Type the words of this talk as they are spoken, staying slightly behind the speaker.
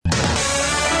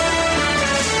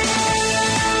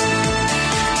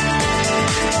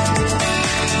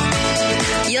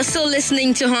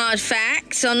listening to Hard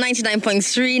Facts on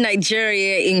 99.3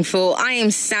 Nigeria Info. I am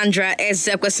Sandra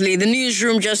Ezekwesili. The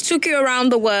newsroom just took you around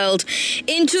the world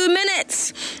in 2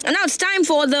 minutes. And now it's time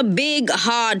for the big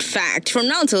hard fact. From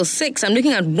now until 6, I'm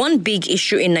looking at one big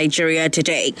issue in Nigeria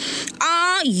today.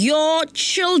 Are your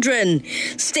children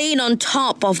staying on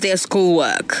top of their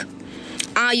schoolwork?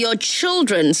 Are your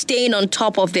children staying on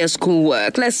top of their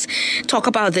schoolwork? Let's talk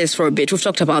about this for a bit. We've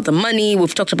talked about the money.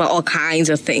 We've talked about all kinds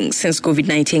of things since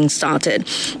COVID-19 started.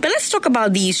 But let's talk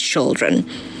about these children.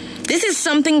 This is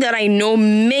something that I know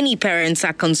many parents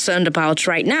are concerned about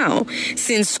right now,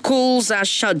 since schools are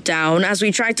shut down as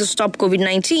we try to stop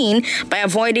COVID-19 by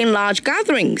avoiding large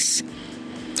gatherings.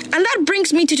 And that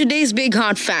brings me to today's big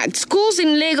hard fact. Schools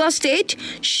in Lagos State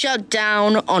shut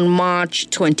down on March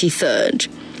 23rd.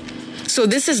 So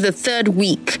this is the third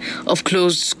week of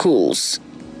closed schools.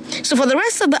 So for the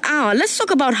rest of the hour, let's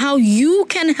talk about how you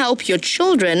can help your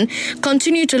children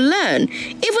continue to learn,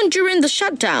 even during the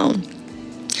shutdown.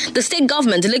 The state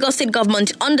government, the Lagos state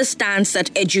government, understands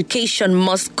that education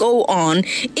must go on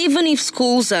even if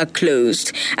schools are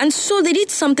closed. And so they did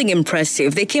something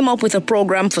impressive. They came up with a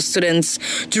program for students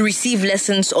to receive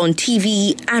lessons on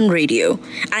TV and radio.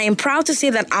 I am proud to say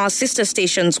that our sister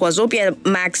stations, Wazobia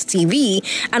Max TV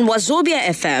and Wazobia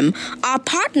FM, are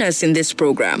partners in this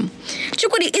program.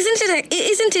 Chukwudi,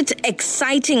 isn't it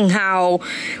exciting how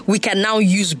we can now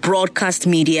use broadcast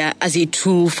media as a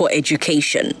tool for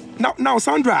education? Now,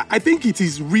 Sandra, I think it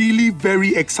is really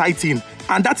very exciting.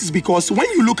 And that is because when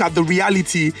you look at the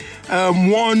reality,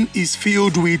 one is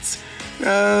filled with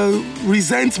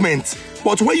resentment.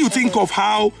 But when you think of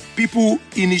how people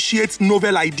initiate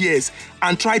novel ideas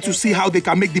and try to see how they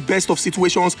can make the best of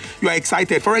situations, you are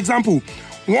excited. For example,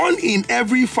 1 in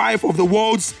every 5 of the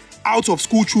world's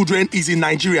out-of-school children is in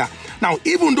Nigeria. Now,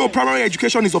 even though primary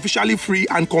education is officially free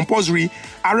and compulsory,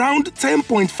 around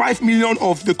 10.5 million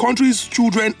of the country's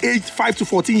children aged 5 to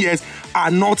 14 years are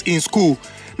not in school.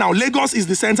 Now, Lagos is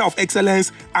the center of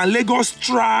excellence, and Lagos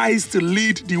tries to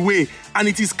lead the way. And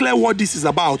it is clear what this is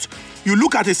about. You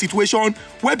look at a situation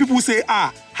where people say,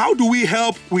 how do we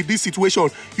help with this situation?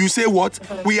 You say what?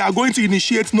 We are going to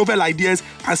initiate novel ideas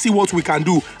and see what we can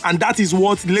do. And that is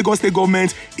what the Lagos State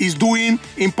government is doing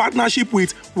in partnership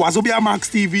with Wazobia Max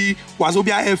TV,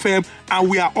 Wazobia FM, and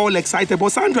we are all excited.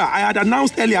 But Sandra, I had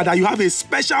announced earlier that you have a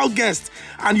special guest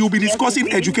and you'll be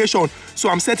discussing education. So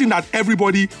I'm certain that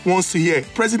everybody wants to hear.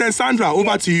 President Sandra,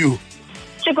 over to you.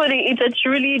 Chukwudi, it's a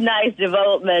truly nice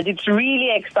development. It's really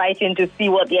exciting to see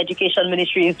what the Education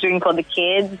Ministry is doing for the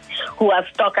kids who are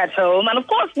stuck at home. And of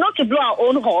course, not to blow our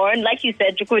own horn, like you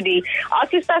said, Chukwudi, our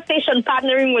sister station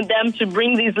partnering with them to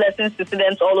bring these lessons to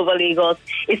students all over Lagos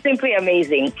is simply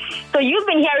amazing. So you've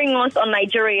been hearing us on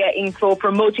Nigeria Info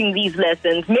promoting these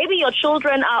lessons. Maybe your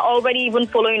children are already even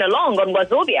following along on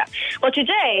Wazobia. But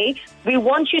today, we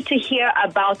want you to hear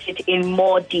about it in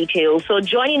more detail. So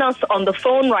joining us on the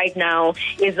phone right now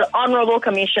is the Honorable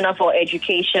Commissioner for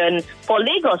Education for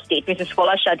Lagos State, Mrs.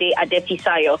 Folashade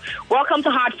Adepisayo. Welcome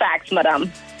to Hard Facts, Madam.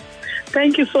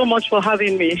 Thank you so much for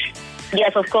having me.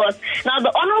 Yes, of course. Now,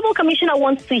 the Honorable Commissioner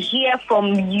wants to hear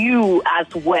from you as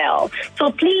well.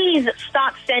 So please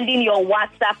start sending your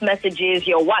WhatsApp messages,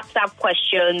 your WhatsApp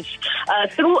questions.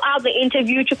 Throughout the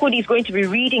interview, Chukwudi is going to be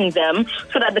reading them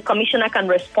so that the Commissioner can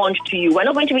respond to you. We're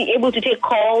not going to be able to take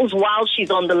calls while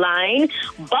she's on the line,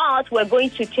 but we're going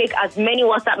to take as many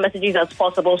WhatsApp messages as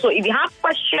possible. So if you have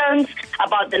questions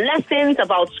about the lessons,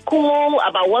 about school,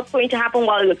 about what's going to happen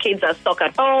while your kids are stuck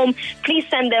at home, please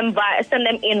send them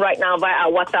in right now via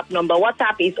our WhatsApp number.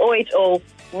 WhatsApp is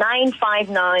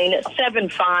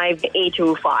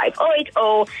 080-959-75805.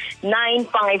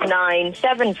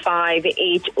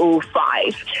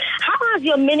 080-959-75805. How has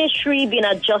your ministry been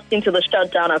adjusting to the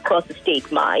shutdown across the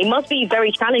state, Ma? It must be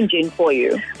very challenging for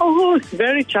you. Oh, it's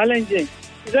very challenging.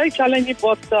 It's very challenging,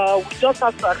 but we just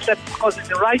have to accept because it's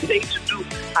the right thing to do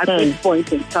at this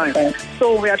point in time.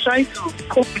 So we are trying to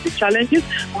cope with the challenges.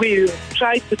 We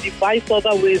try to devise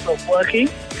other ways of working.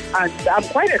 And I'm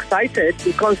quite excited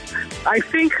because I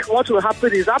think what will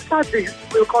happen is after this,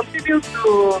 we'll continue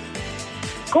to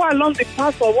go along the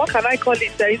path of what can I call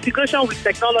it, the integration with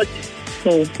technology.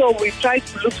 So we try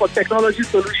to look for technology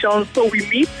solutions. So we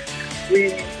meet,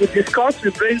 we discuss,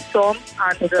 we brainstorm,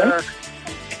 and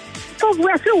so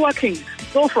we're still working,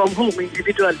 go from home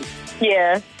individually.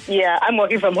 Yeah, I'm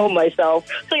working from home myself.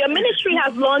 So your ministry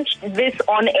has launched this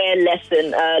on-air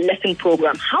lesson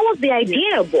program. How was the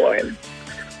idea born?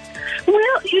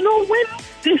 Well, when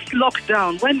this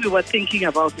lockdown, when we were thinking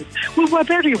about it, we were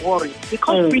very worried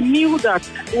because we knew that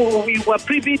we were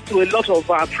privy to a lot of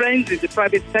our friends in the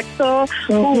private sector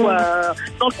who were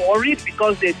not worried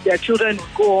because their children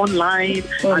would go online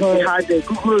and they had a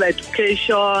Google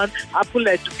Education, Apple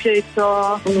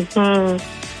Educator,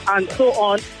 and so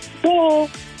on. So,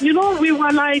 we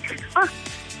were like,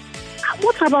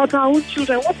 what about our own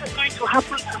children? What is going to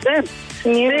happen to them?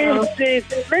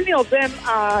 Many of them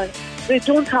they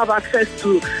don't have access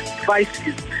to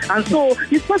devices. And so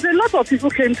it was a lot of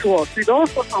people came to us with all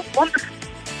sorts of wonderful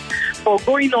for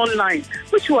going online,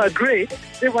 which were great.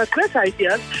 They were great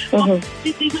ideas. But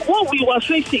what we were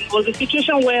facing was a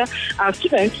situation where our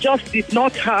students just did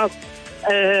not have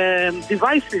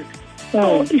devices.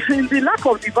 So in the lack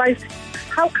of devices,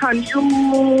 how can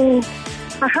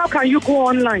you go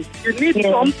online? You need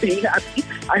something.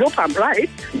 I hope I'm right.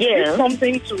 You need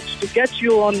something to get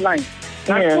you online.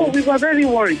 And so we were very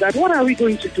worried that what are we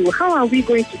going to do? How are we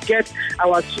going to get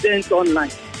our students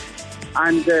online?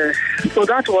 And so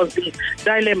that was the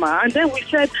dilemma. And then we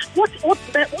said, what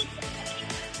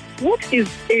is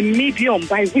a medium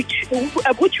by which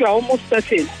we are almost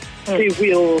certain they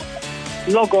will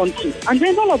log on to? And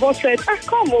then all of us said,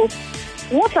 come on,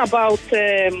 what about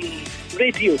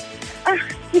radio?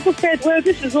 People said, well,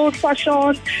 this is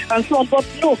old-fashioned and so on. But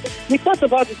no, we thought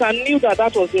about it and knew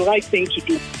that was the right thing to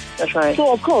do. That's right.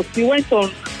 So, of course,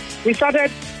 we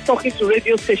started talking to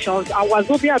radio stations, and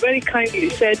Wazobia very kindly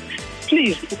said,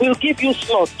 please, we'll give you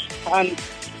slots. And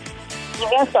the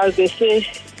rest, as they say,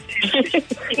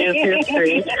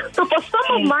 So for some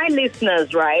of my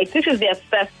listeners, right, this is their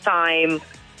first time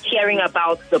hearing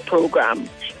about the program.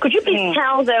 Could you please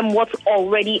tell them what's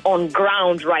already on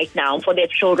ground right now for their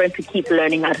children to keep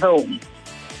learning at home?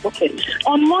 Okay.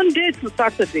 On Monday to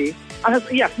Saturday,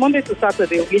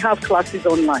 we have classes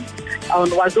online on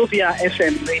Wazobia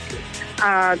FM radio.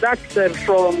 That's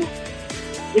from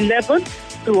 11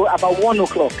 to about 1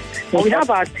 o'clock. And we have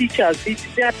our teachers.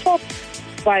 They are taught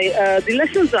by, the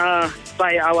lessons are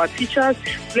by our teachers,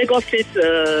 Lagos State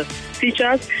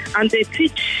teachers, and they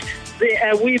teach.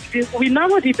 We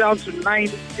narrowed it down to 9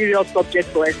 serious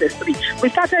subjects for SS3. We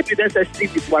started with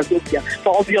SS3 with Wazobia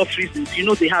for obvious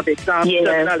reasons. They have exams,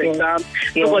 terminal exams.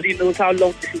 Nobody knows how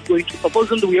long this is going to.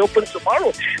 Supposedly we open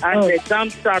tomorrow, and the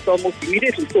exams start almost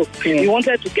immediately. So we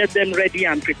wanted to get them ready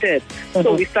and prepared.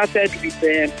 So we started with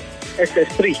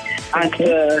SS3, and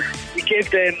we gave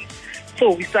them.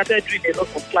 So we started doing a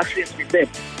lot of classes with them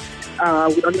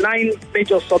on 9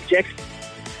 major subjects.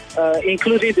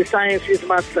 Including the sciences,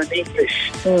 maths, and English.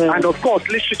 And of course,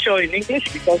 literature in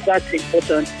English, because that's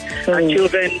important, and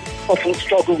children often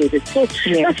struggle with it. So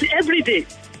that's every day.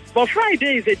 But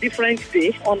Friday is a different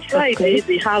day. On Friday,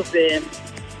 they have a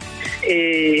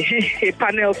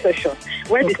panel session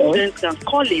where the students can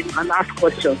call in and ask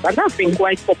questions. And that's been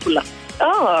quite popular.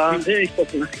 Oh. Very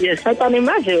popular, yes. I can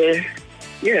imagine.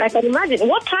 Yes. I can imagine.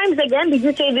 What times again did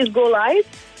you say this go live?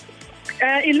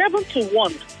 11 to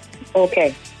 1.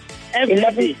 Okay. Every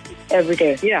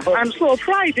day. Yeah. Okay. And so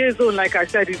Friday zone, like I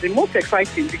said, is the most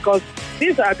exciting because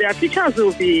their teachers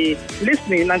will be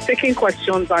listening and taking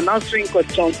questions and answering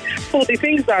questions. So the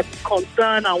things that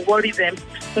concern and worry them,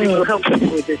 they will help them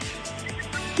with it.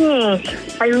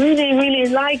 I really, really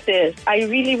like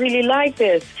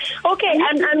this. Okay,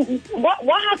 and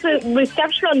what has the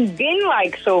reception been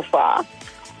like so far?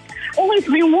 Oh, it's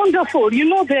been wonderful.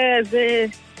 There's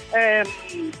a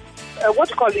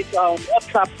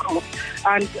WhatsApp group,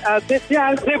 and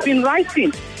they've been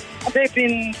writing. They've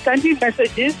been sending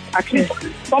messages, at least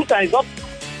sometimes up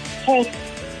to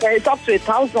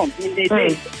 1,000 in a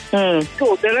day.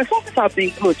 So the responses have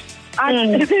been good.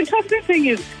 And the interesting thing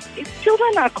is,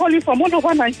 children are calling from all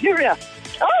over Nigeria.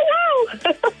 Oh, wow!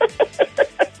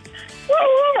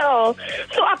 Oh, wow!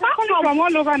 So apart from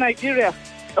all over Nigeria.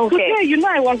 Okay. Today,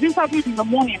 I was interviewed in the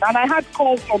morning, and I had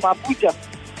calls from Abuja.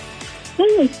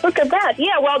 Look at that.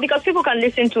 Yeah, well, because people can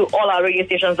listen to all our radio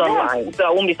stations online, so I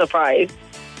won't be surprised.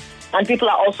 And people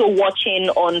are also watching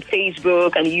on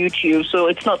Facebook and YouTube, so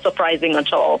it's not surprising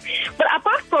at all. But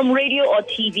apart from radio or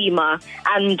TV, Ma,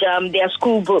 and their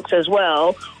school books as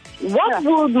well, what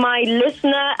would my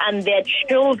listener and their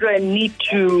children need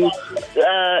to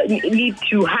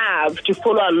have to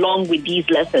follow along with these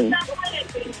lessons?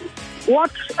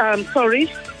 What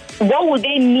would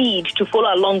they need to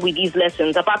follow along with these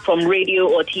lessons, apart from radio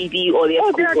or TV or their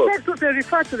school books? Textbooks, they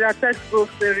refer to their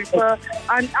textbooks,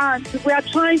 and we are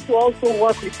trying to also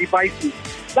work with devices.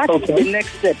 That is the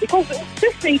next step, because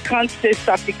this thing can't stay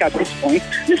static at this point.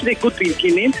 This is a good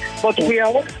beginning, but we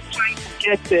are also trying to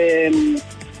get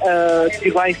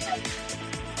devices.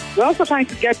 We're also trying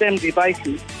to get them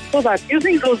devices so that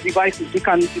using those devices, the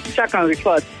teacher can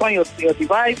refer, turn your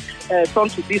device, turn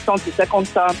to this, turn to second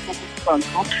term, and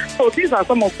so on. So these are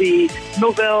some of the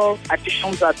novel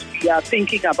additions that we are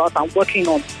thinking about and working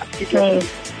on.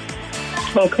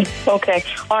 Okay.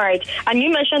 All right. And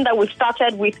you mentioned that we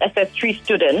started with SS3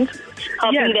 students,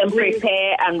 helping them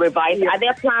prepare and revise. Yes. Are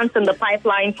there plans in the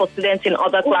pipeline for students in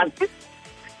other classes?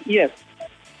 Yes.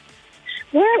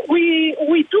 Well,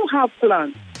 we do have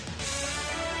plans.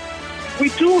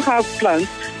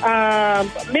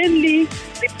 Mainly,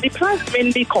 the plans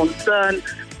mainly concern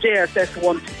JSS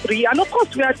 1 to 3, and of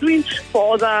course we are doing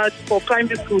for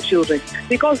primary school children,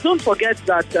 because don't forget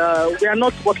that we are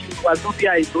not working with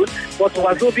Wazobia zone, but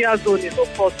Wazobia zone is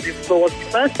of course the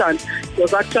first and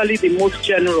was actually the most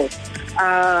generous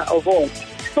of all.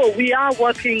 So we are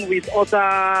working with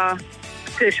other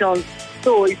stations.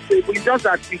 So it's just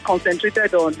that we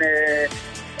concentrated on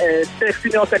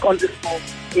senior secondary school,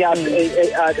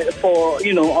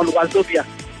 on Wazobia.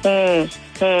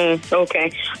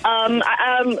 Okay.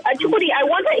 Chukudi, I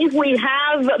wonder if we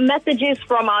have messages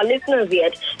from our listeners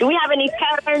yet. Do we have any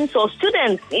parents or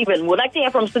students even? We'd like to hear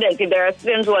from students if there are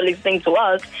students who are listening to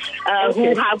us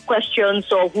who have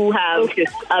questions or who have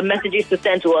messages to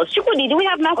send to us. Chukudi, do we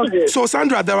have messages? So,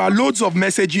 Sandra, there are loads of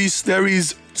messages. There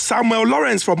is Samuel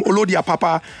Lawrence from Olodia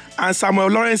Papa, and Samuel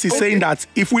Lawrence is saying that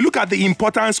if we look at the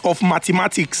importance of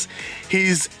mathematics,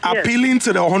 he's appealing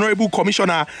to the Honorable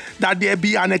Commissioner that there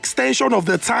be an extension of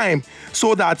the time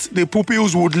so that the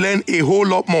pupils would learn a whole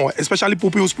lot more, especially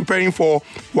pupils preparing for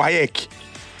WAEC.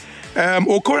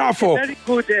 Okorafor. Very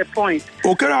good point.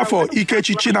 Okorafor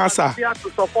Ikechi Chinasa.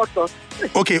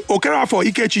 Okay, Okorafor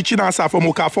Ikechi Chinasa from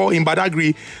Okafor in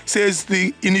Badagry says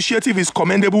the initiative is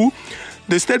commendable.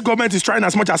 The state government is trying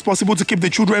as much as possible to keep the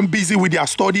children busy with their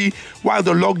study while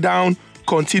the lockdown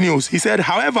continues. He said,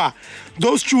 however,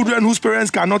 those children whose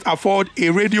parents cannot afford a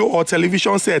radio or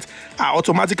television set are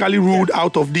automatically ruled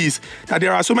out of this. That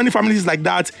there are so many families like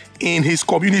that in his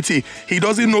community. He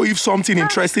doesn't know if something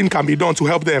interesting can be done to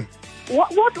help them.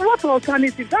 What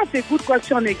alternative? That's a good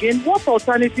question again. What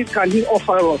alternative can he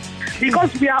offer us?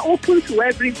 Because we are open to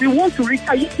we want to reach.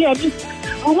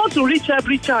 We want to reach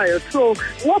every child. So,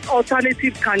 what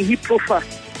alternative can he proffer?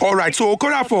 All right. So,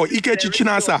 Okorafor Ikechi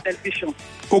Chinasa.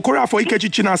 Okorafor Ikechi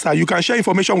Chinasa, you can share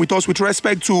information with us with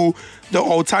respect to the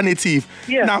alternative.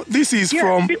 Yes. Now, this is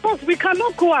from... Because we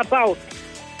cannot go about.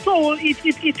 So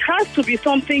it has to be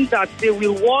something that they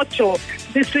will watch or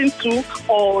listen to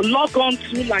or log on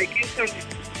to like internet.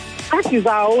 That is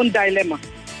our own dilemma.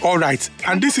 All right.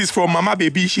 And this is from Mama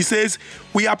Baby. She says,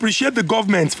 we appreciate the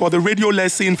government for the radio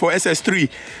lesson for SS3,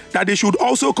 that they should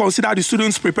also consider the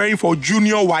students preparing for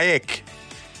junior WAEC.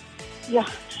 Yeah.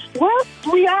 Well,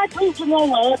 we are doing junior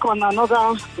WAEC on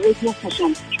another radio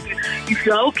station. If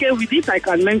you are okay with it, I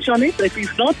can mention it. If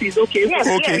it's not, it's okay. Yes,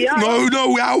 okay. No,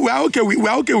 we are okay. We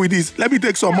are okay with this. Let me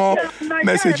take some more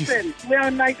messages. We are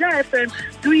on Nigeria FM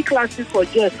doing classes for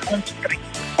just 1 to 3.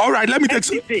 All right, let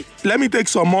me take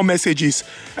some more messages.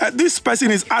 This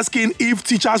person is asking if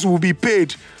teachers will be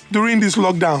paid during this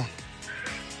lockdown.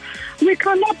 We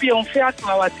cannot be unfair to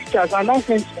our teachers and not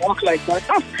going to work like that.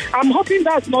 I'm hoping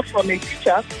that's not from a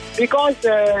teacher, because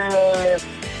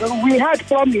we had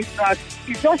promised that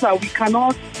it's just that we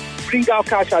cannot bring out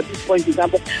cash at this point in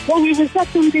time. But we will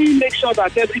certainly make sure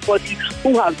that everybody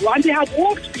who has won, they have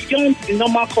worked beyond the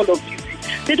normal call of duty.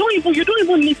 You don't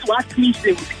even need to ask me if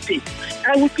they will be paid.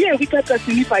 I would be a wicked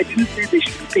person if I didn't say they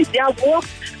should be paid. They have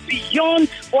worked beyond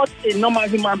what a normal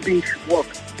human being should work.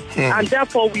 And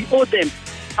therefore we owe them.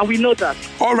 And we know that.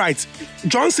 All right.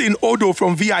 Johnson Odo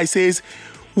from VI says,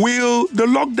 will the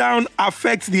lockdown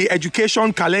affect the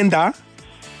education calendar?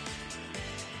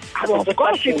 Well, of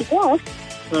course it was.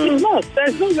 It's not.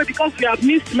 There's no way, because we have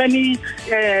missed many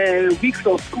weeks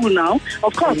of school now.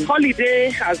 Of course,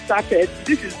 holiday has started.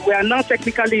 We are now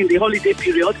technically in the holiday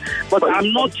period, but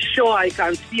I'm not sure I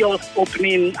can see us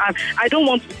opening. I don't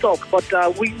want to talk, but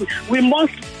we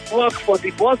must work for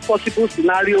the worst possible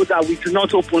scenario that we do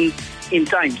not open in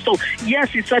time. So,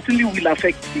 yes, it certainly will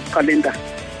affect the calendar.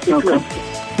 Okay.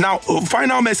 Now,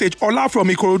 final message. Ola from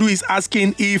Ikorodu is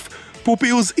asking if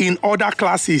pupils in other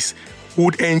classes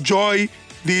would enjoy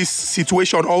this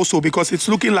situation also, because it's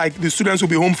looking like the students will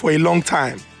be home for a long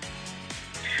time.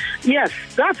 Yes,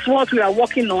 that's what we are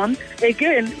working on.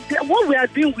 Again, what we are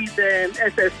doing with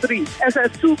SS3,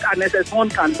 SS2 and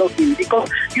SS1 can log in, because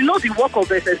the work of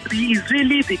SS3 is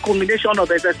really the combination of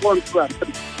SS1, 2 and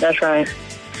 3. That's right.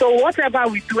 So whatever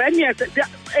we do,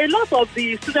 a lot of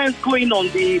the students going on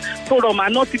the forum are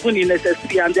not even in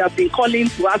SS3, and they have been calling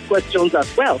to ask questions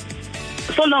as well.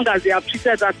 so long as they have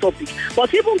treated that topic.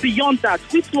 But even beyond that,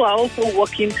 we too are also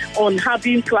working on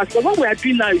having classes. What we are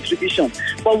doing now is revision.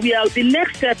 But the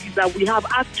next step is that we have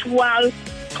actual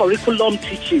curriculum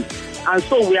teaching. And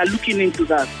so we are looking into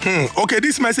that. Okay,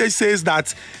 this message says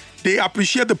that they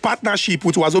appreciate the partnership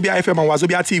with Wazobia FM and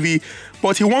Wazobia TV,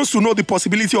 but he wants to know the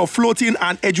possibility of floating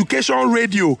an education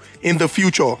radio in the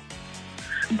future.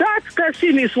 That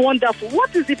person is wonderful.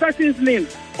 What is the person's name?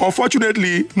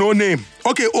 Unfortunately, no name.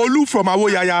 Okay, Olu from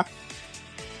Awoyaya.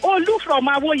 Olu from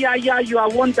Awoyaya, you are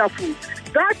wonderful.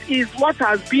 That is what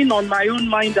has been on my own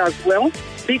mind as well,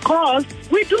 because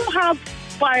we do have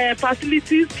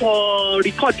facilities for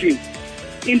recording,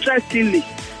 interestingly.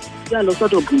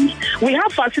 We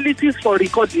have facilities for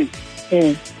recording.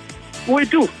 We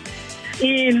do.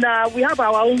 We have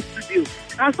our own studio.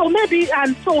 And so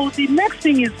the next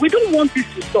thing is we don't want this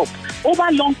to stop. Over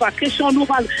long vacation,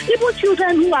 even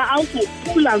children who are out of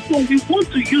school and so on, we want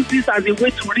to use this as a way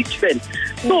to reach them.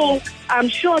 So I'm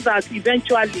sure that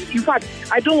eventually, in fact,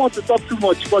 I don't want to talk too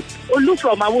much, but Olu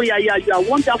from Awoyaya, you are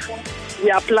wonderful.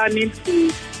 We are planning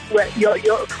to.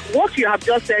 What you have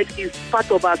just said is part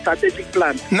of our strategic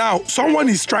plan. Now, someone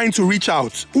is trying to reach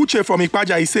out. Uche from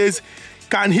Ikpaja, he says,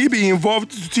 can he be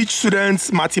involved to teach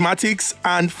students mathematics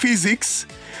and physics?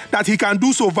 That he can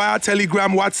do so via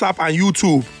Telegram, WhatsApp, and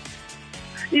YouTube.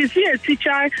 Is he a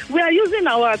teacher? We are using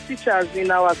our teachers in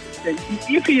our system.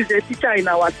 If he is a teacher in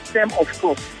our system, of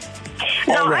course.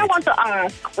 Now, right. I want to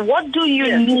ask, what do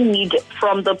you need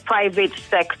from the private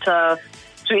sector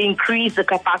to increase the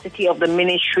capacity of the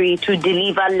ministry to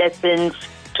deliver lessons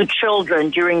to children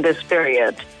during this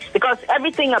period? Because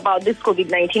everything about this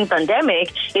COVID-19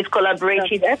 pandemic is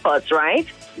collaborative efforts, right?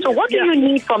 So what do you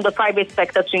need from the private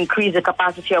sector to increase the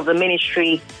capacity of the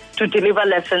ministry to deliver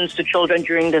lessons to children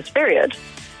during this period?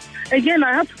 Again,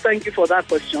 I have to thank you for that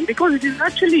question, because it is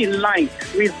actually in line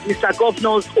with Mr.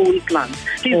 Governor's own plans.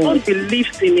 His own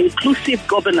beliefs in inclusive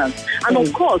governance, and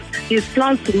of course, his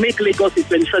plans to make Lagos a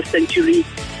 21st century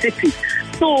city.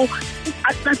 So,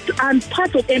 and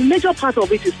a major part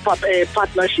of it is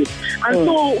partnership. And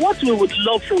so what we would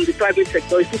love from the private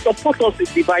sector is to support us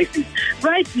with devices.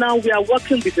 Right now, we are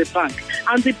working with the bank.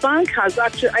 And the bank has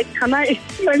actually, can I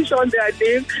mention their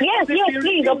name? Yes,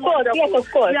 please, of course. Yes,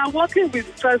 of course. We are working with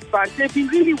First Bank. They've been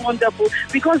really wonderful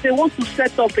because they want to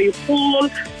set up a whole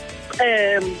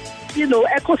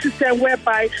ecosystem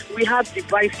whereby we have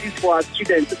devices for our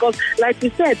students. Because, like we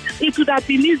said, it would have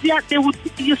been easier.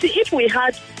 If we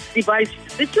had devices,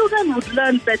 the children would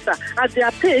learn better at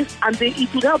their pace, and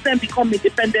it would help them become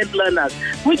independent learners,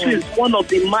 which is one of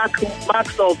the marks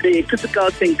of the critical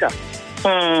thinker.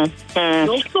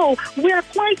 So we are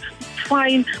quite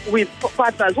fine with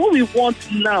partners. What we want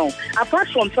now, apart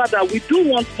from that, we do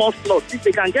want more slots. If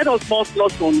they can get us more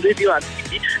slots on radio and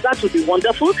TV, that would be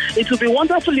wonderful. It would be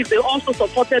wonderful if they also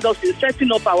supported us in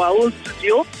setting up our own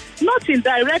studio, not in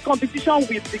direct competition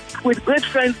with great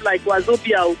friends like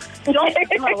Wazobia, just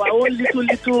our own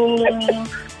little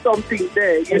something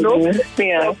there,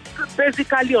 Yeah.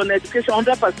 Basically on education,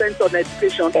 100% on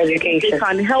education. They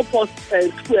can help us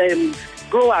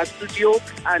grow our studio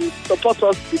and support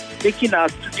us with making our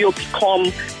studio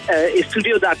become a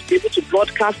studio that's able to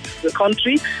broadcast the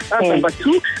country. That's number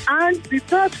 2. And the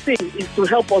third thing is to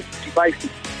help us with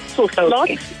devices. So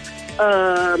slots,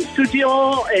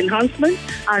 studio enhancement,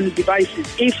 and devices.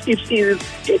 If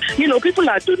people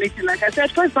are donating, like I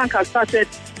said, First Bank has started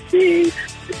the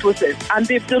process, and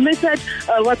they've donated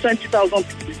 20,000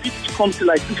 people, which comes to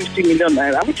like 250 million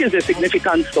naira, which is a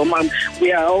significant sum, and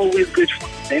we are always grateful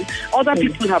to them. Other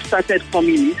people have started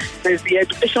coming in. There's the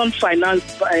Education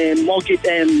Finance Mortgage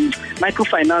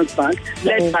Microfinance Bank,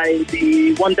 led by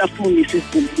the wonderful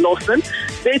Mrs. Lawson.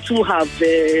 They too have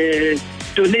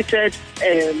donated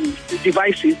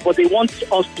devices, but they want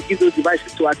us to give those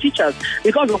devices to our teachers,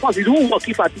 because of course it won't work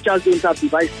if our teachers don't have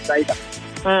devices either.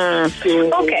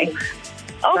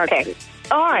 Okay.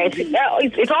 All right.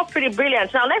 It's all pretty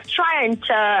brilliant. Now, let's try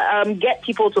and get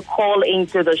people to call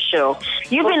into the show.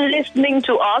 You've been listening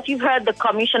to us. You've heard the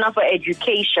Commissioner for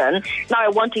Education. Now, I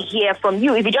want to hear from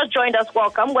you. If you just joined us,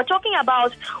 welcome. We're talking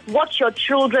about what your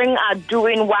children are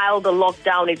doing while the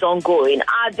lockdown is ongoing.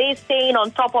 Are they staying on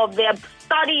top of their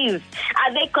studies?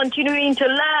 Are they continuing to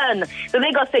learn? The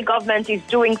Lagos State government is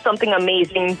doing something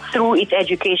amazing through its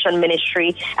education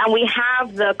ministry, and we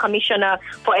have the Commissioner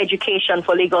for Education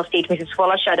for Lagos State, Mrs.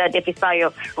 Folashade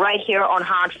Adefisayo, right here on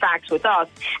Hard Facts with us.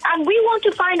 And we want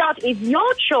to find out if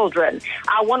your children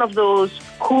are one of those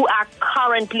who are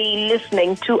currently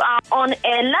listening to our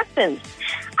on-air lessons.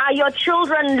 Are your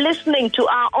children listening to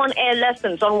our on-air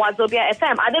lessons on Wazobia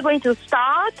FM? Are they going to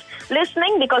start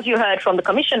listening? Because you heard from the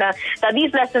commissioner that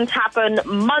these lessons happen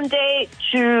Monday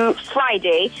to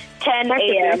Friday, 10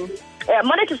 a.m.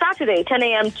 Monday to Saturday, 10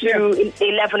 a.m. to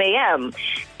 11 a.m.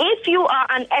 If you are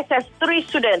an SS3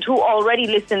 student who already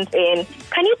listens in,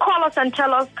 can you call us and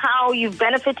tell us how you've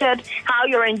benefited, how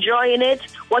you're enjoying it,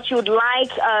 what you would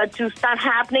like to start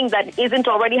happening that isn't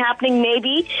already happening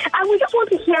maybe? And we just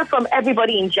want to hear from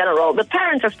everybody in general, the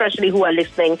parents especially who are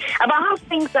listening, about how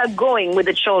things are going with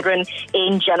the children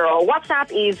in general.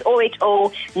 WhatsApp is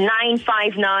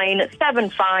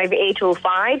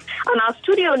 080-959-75805, and our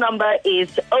studio number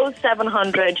is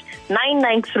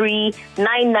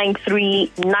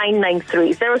 0700-993-993.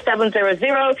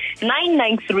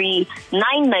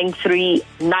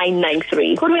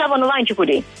 0700-993-993. Who do we have on the line,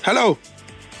 Chukudi? Hello.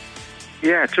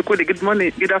 Yeah, Chukudi, good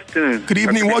morning, good afternoon. Good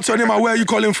evening. What's your name and where are you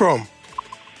calling from?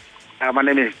 My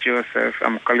name is Joseph.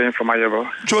 I'm calling from Ayobo.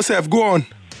 Joseph, go on.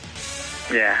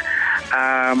 Yeah.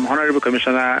 Honorable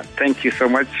Commissioner, thank you so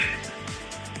much.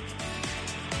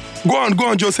 Go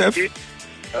on, Joseph.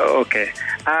 Okay.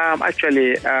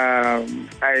 Actually, I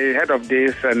heard of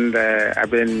this and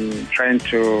I've been trying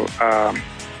to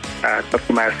talk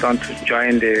to my son to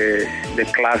join the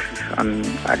class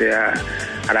at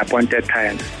an appointed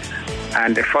time.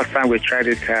 And the first time we tried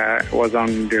it was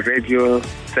on the radio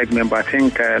segment, but I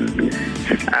think I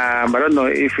don't know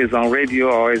if it's on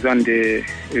radio or if it's on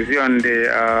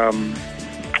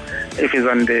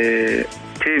the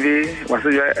TV, was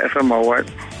it FM or what?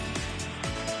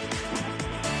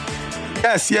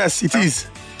 Yes, it is.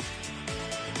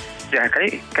 Yeah, can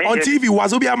you on TV,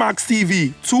 Wazobia Max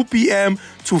TV, 2 p.m.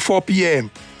 to 4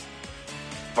 p.m.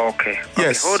 Okay.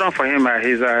 Yes. Hold on for him.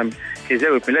 He's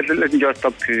there with me. Let me just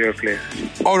talk to you, please.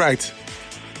 All right.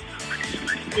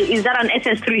 Is that an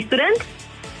SS3 student?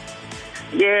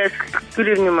 Yes. Good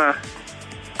evening, ma.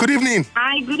 Good evening.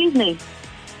 Hi, good evening.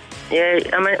 Yeah,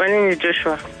 my name is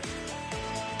Joshua.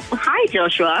 Hi,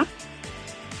 Joshua.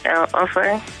 I'm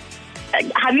fine.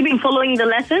 Have you been following the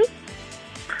lessons?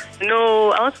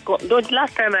 No, the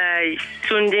last time I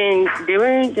tuned in, they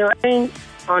weren't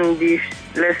on this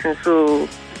lesson, so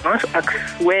I want to ask,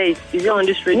 where is it on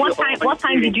this radio? What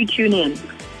time did you tune in?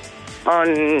 On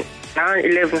around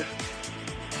 11.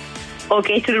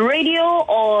 Okay, to the radio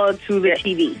or to the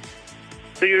TV?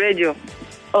 To the radio.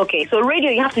 Okay, so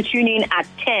radio you have to tune in at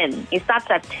 10. It starts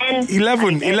at 10.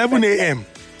 11 a.m.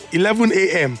 11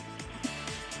 a.m.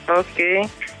 Okay.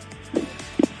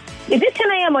 Is it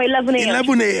 10 a.m. or 11 a.m.?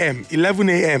 11 a.m. 11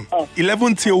 a.m. Oh.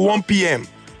 11 till 1 p.m.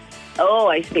 Oh,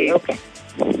 I see. Okay.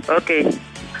 Okay.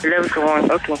 11 to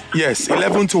 1. Okay. Yes,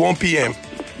 11 to 1 p.m.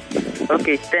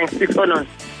 Okay, thanks. Please hold on.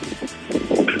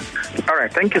 All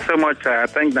right. Thank you so much.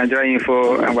 Thank Nigeria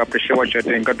Info, and we appreciate what you're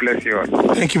doing. God bless you all.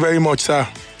 Thank you very much, sir.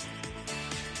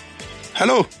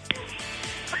 Hello.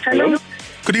 Hello.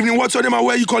 Good evening. What's your name and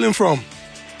where are you calling from?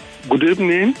 Good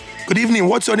evening. Good evening.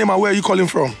 What's your name and where are you calling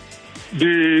from?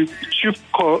 The chief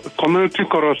community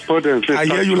correspondent. I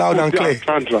hear you loud and clear.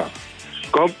 Sandra.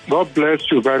 God bless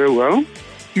you very well.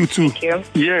 You too. Thank you.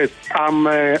 Yes, I'm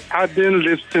an ardent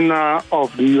listener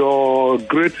of your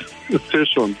great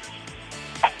station.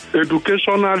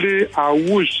 Educationally, I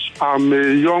wish I'm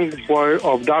a young boy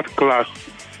of that class.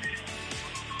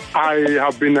 I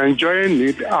have been enjoying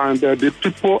it, and the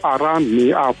people around me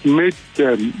have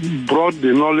brought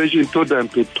the knowledge into them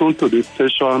to tune to the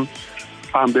station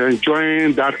and be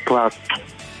enjoying that class.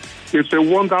 It's a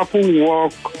wonderful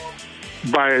work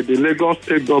by the Lagos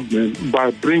State government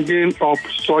by bringing up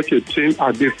such a thing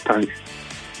at this time.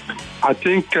 I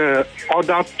think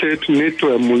other states need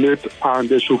to emulate and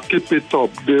they should keep it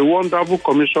up. The wonderful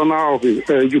Commissioner of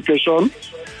Education,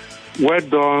 well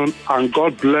done, and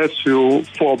God bless you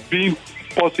for being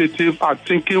positive and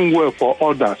thinking well for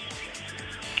others.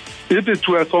 If it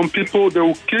were some people, they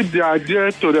will keep the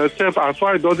idea to themselves as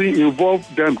far as it doesn't involve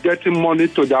them getting money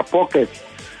to their pockets.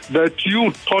 That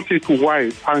you thought it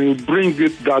wise and you bring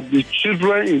it that the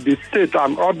children in the state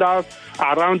and others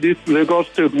around this Lagos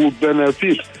state will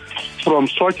benefit from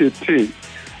such a thing.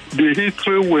 The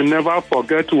history will never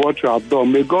forget what you have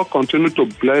done. May God continue to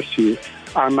bless you.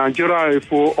 And Nigeria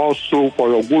Info also for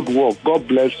your good work. God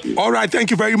bless you. All right,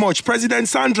 thank you very much. President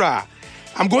Sandra,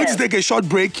 I'm going to take a short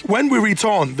break. When we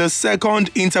return, the second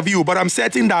interview, but I'm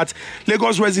certain that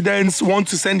Lagos residents want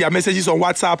to send their messages on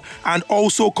WhatsApp and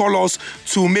also call us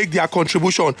to make their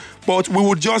contribution. But we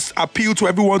would just appeal to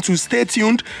everyone to stay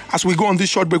tuned as we go on this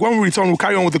short break. When we return, we'll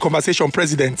carry on with the conversation,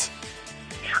 President.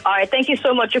 All right, thank you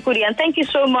so much, Chukudi, and thank you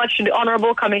so much to the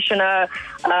Honorable Commissioner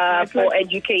for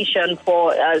Education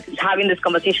for having this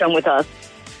conversation with us.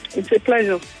 It's a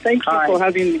pleasure. Thank you for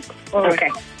having me. All right. Okay.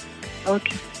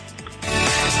 Okay.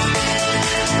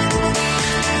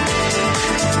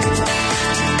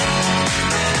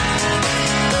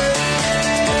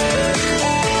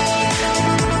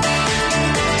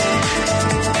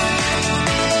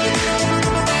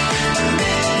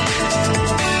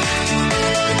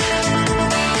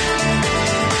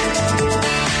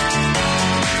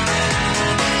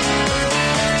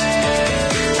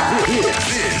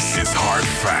 This is Hard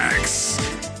Facts.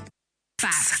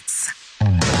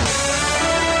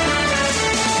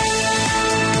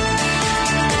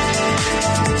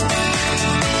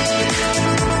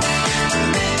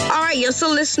 You're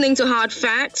still listening to Hard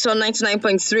Facts on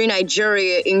 99.3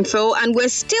 Nigeria Info, and we're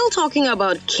still talking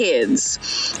about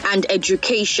kids and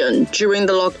education during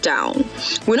the lockdown.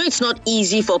 We know it's not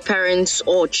easy for parents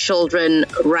or children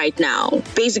right now.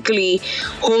 Basically,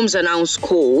 homes are now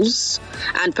schools,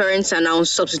 and parents are now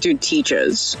substitute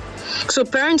teachers. So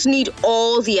parents need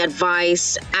all the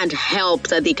advice and help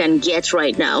that they can get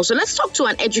right now. So let's talk to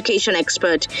an education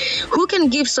expert who can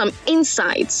give some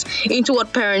insights into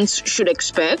what parents should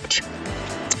expect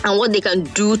and what they can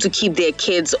do to keep their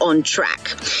kids on track.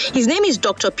 His name is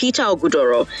Dr. Peter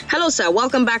Ogudoro. Hello, sir.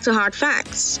 Welcome back to Hard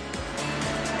Facts.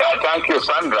 Thank you,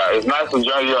 Sandra. It's nice to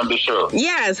join you on the show.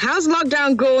 Yes. How's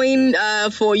lockdown going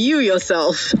for you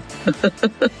yourself? A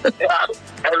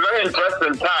very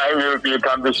interesting time. You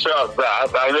can be sure of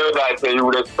that. I know that you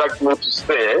would expect me to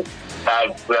say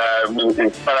that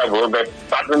it's terrible, but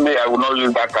certainly I will not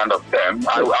use that kind of term.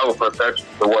 I will prefer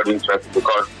the word interesting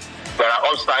because there are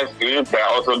upsides to it, there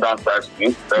are also downsides to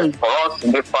it. For us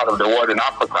in this part of the world, in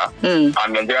Africa, and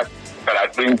Nigeria, I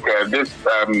think this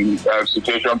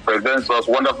situation presents us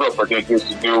wonderful opportunities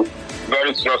to do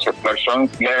very serious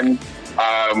reflections, learn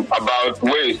about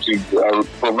ways to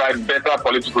provide better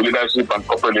political leadership and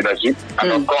corporate leadership.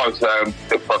 And of course,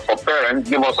 for parents,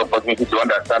 give us opportunity to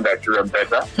understand their children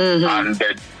better and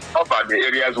cover the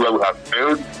areas where we have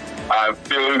failed.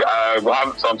 We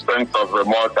have some sense of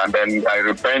remorse, and then I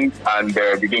repent and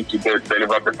begin to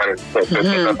deliver better services.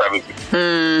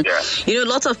 Yeah. You know,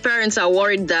 lots of parents are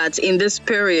worried that in this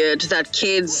period that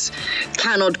kids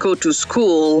cannot go to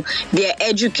school, their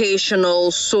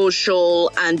educational,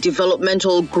 social, and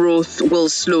developmental growth will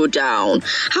slow down.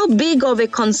 How big of a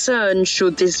concern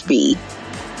should this be?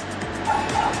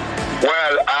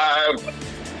 Well,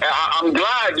 I'm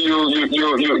glad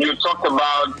you talked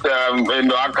about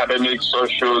academic,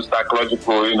 social,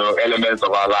 psychological elements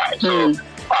of our lives. So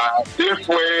if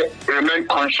we remain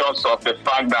conscious of the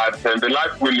fact that the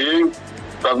life we live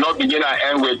does not begin and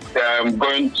end with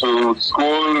going to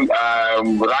school,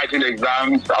 writing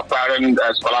exams, acquiring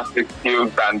scholastic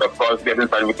skills, and of course getting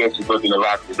certificates to go to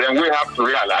university, then we have to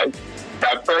realize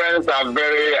that parents are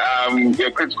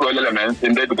very critical elements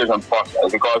in the education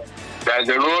process, because there's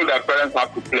a role that parents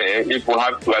have to play if we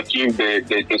have to achieve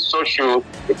the social,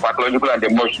 the psychological, and the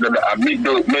emotional, meet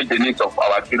the needs of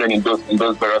our children in those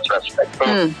various respects. So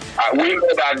we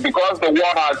know that because the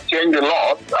world has changed a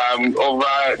lot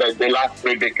over the last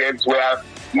 3 decades, where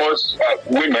most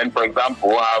women, for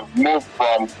example, have moved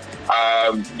from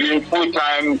doing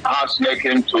full-time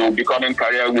housemaking to becoming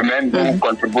career women who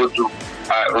contribute to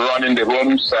running the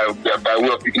homes by way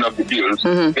of picking up the bills.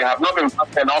 They have not been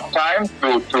had enough time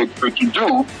to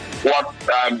do what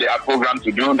they are programmed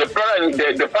to do. The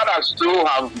fathers too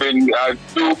have been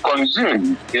too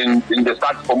consumed in the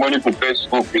search for money to pay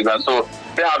school fees, and so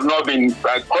they have not been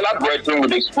collaborating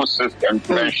with the school system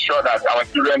to ensure that our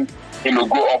children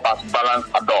grow up as balanced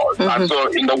adults. And so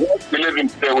in the world we live in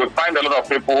today, we find a lot of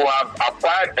people who have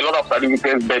acquired a lot of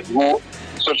certificates, but who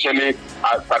socially,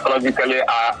 psychologically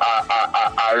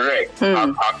are wrecked,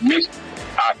 are missed,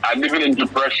 are living in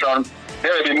depression. They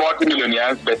may be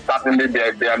multimillionaires, but certainly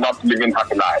they are not living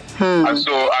happy lives. And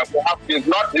so it's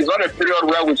not a period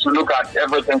where we should look at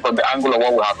everything from the angle of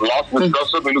what we have lost. We should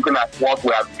also be looking at what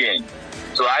we have gained.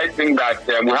 So I think that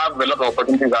we have a lot of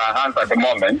opportunities at our hands at the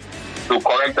moment to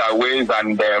correct our ways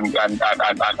and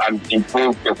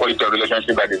improve the quality of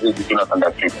relationship that is between us and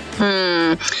our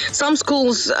children. Some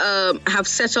schools have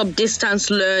set up distance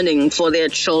learning for their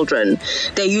children.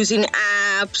 They're using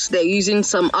apps, they're using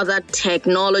some other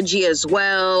technology as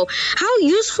well. How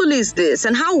useful is this,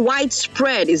 and how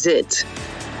widespread is it?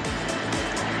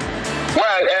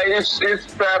 Well, it's a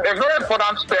very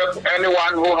important step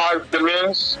anyone who has the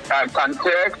means can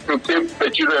take to keep the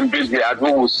children busy, as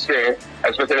we will say,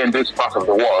 especially in this part of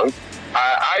the world.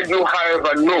 I do,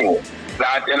 however, know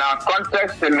that in our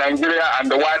context in Nigeria and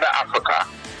the wider Africa,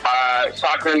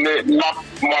 certainly not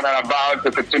more than about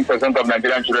 15% of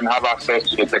Nigerian children have access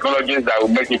to the technologies that will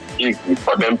make it easy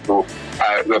for them to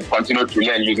continue to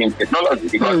learn using technology.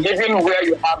 Because even where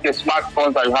you have the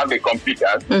smartphones and you have the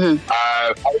computers, I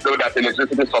know that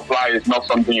electricity supply is not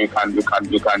something you can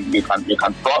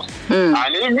trust.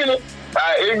 And even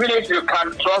if you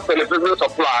can trust electricity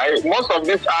supply, most of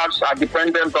these apps are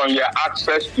dependent on your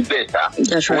access to data,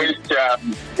 which the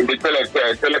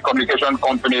telecommunication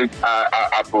companies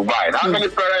provide. How many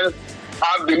parents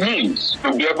have the means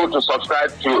to be able to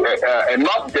subscribe to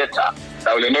enough data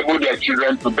that will enable their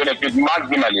children to benefit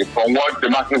maximally from what the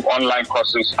massive online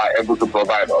courses are able to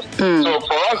provide us? So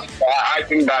for us, I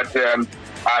think that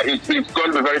it's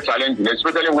going to be very challenging,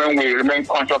 especially when we remain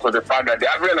conscious of the fact that the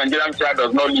average Nigerian child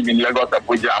does not live in Lagos,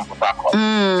 Abuja, and Port Harcourt.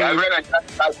 The average Nigerian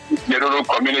child lives in a rural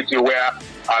community where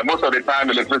most of the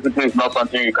time electricity is not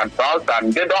something you can trust,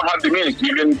 and they don't have the means to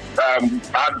even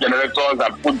have generators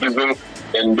and put diesel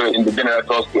in the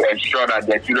generators to ensure that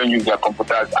their children use their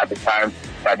computers at the time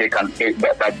that they can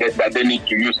that they need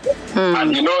to use them.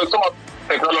 And some of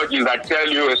the technologies that tell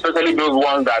you, especially those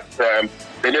ones that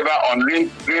deliver on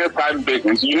real-time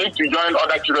basis, you need to join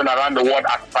other children around the world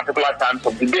at particular times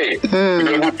of the day to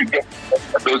be able to get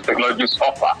those technologies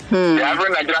offer. The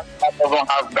average Nigerian doesn't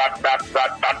have that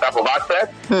type of access,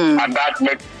 and that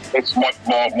makes it much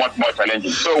more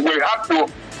challenging. So we have to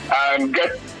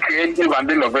get creative and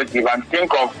innovative and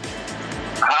think of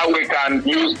how we can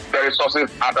use the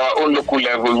resources at our own local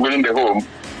levels within the home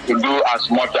to do as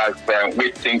much as we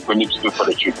think we need to do for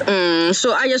the children.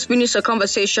 So I just finished a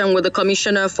conversation with the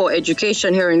Commissioner for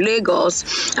Education here in Lagos,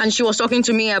 and she was talking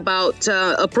to me about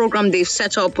a program they've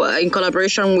set up in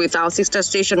collaboration with our sister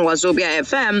station Wazobia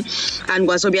FM and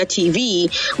Wazobia TV,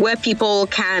 where people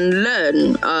can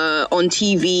learn on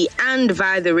TV and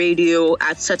via the radio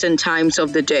at certain times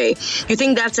of the day. You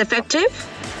think that's effective?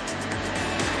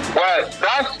 Well,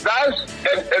 that's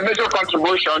a major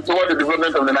contribution toward the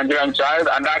development of the Nigerian child,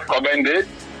 and I commend it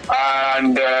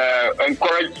and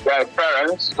encourage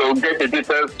parents to get the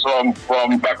details from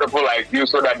people like you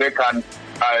so that they can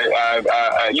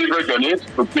leverage on it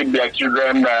to keep their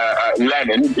children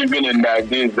learning, even in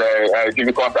these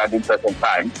difficult and uncertain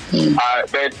times.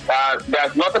 But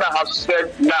there's nothing I have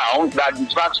said now that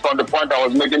detracts from the point I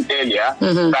was making earlier,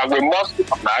 that we must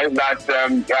recognize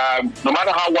that no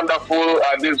matter how wonderful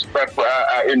these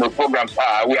programs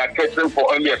are, we are catering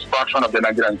for only a fraction of the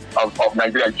Nigerian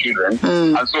children.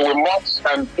 And so we must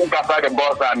think outside the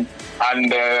box and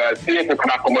see if we can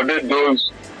accommodate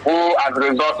those who, as a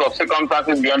result of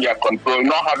circumstances beyond their control,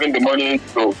 not having the money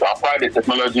to acquire the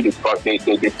technology, the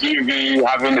TV,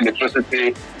 having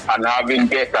electricity, and having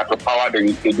data to power the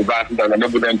devices that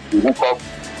enable them to hook up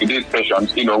to these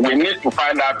stations. We need to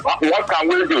find out what can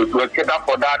we do to cater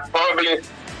for that probably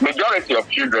majority of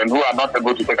children who are not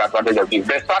able to take advantage of this.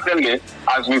 They certainly,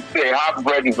 as we say, half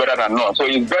bread is better than none. So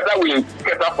it's better we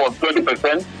cater for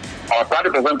 20% or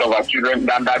 30% of our children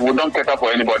than that we don't cater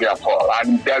for anybody at all.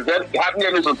 And there's hardly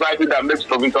any society that makes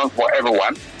provisions for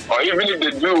everyone, or even if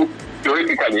they do,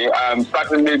 theoretically,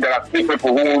 certainly there are still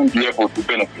people who won't be able to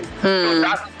benefit. So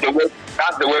that's the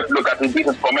way to look at it. This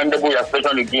is commendable. Your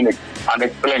station is doing an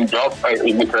excellent job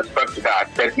with respect to that.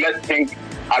 But let's think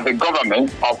as a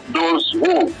government of those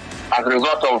who, as a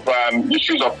result of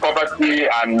issues of poverty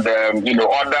and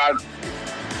other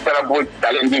terrible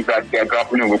challenges that they're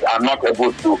grappling with, are not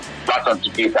able to pass on to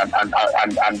this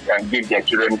and give their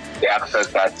children the access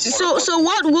that. So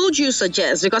what would you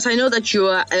suggest? Because I know that you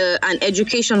are an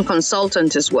education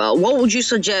consultant as well. What would you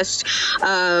suggest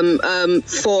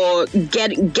for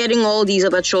getting all these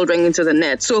other children into the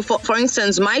net? So for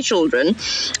instance, my children,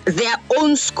 their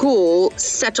own school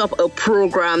set up a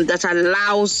program that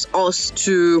allows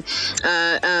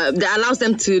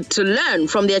them to learn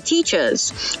from their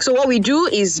teachers. So what we do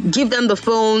is give them the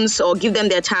phones or give them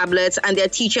their tablets, and their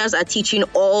teachers are teaching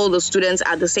all the students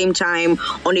at the same time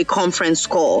on a conference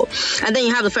call. And then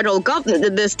you have the federal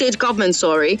government, the state government,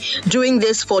 doing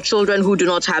this for children who do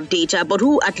not have data, but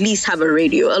who at least have a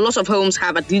radio. A lot of homes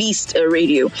have at least a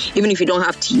radio, even if you don't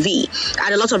have TV.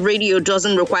 And a lot of radio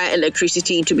doesn't require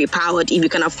electricity to be powered if you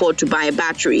can afford to buy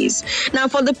batteries. Now,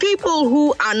 for the people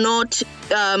who are not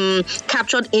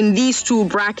captured in these two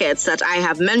brackets that I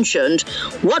have mentioned,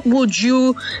 what would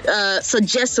you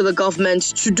suggest to the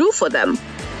government to do for them?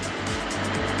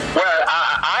 Well,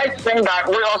 I think that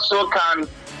we also can,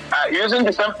 using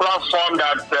the same platform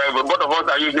that both of us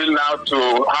are using now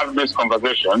to have this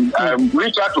conversation,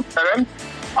 reach out to parents,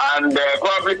 and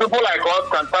probably people like us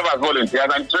can serve as volunteers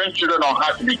and train children on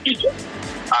how to be teachers.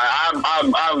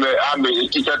 I'm a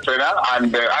teacher trainer,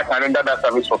 and I can render that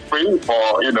service for free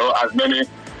for as many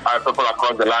people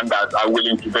across the land that are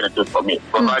willing to benefit from it,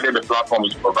 provided the platform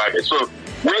is provided. So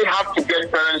we have to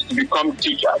get parents to become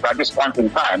teachers at this point in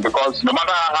time, because no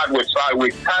matter how hard we try, we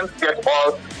can't get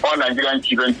all Nigerian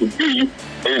children to be,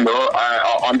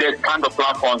 on the kind of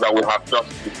platforms that we have just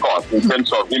discussed. In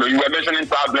terms of, you were mentioning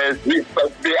tablets.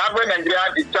 The average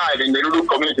Nigerian child in the rural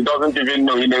community doesn't even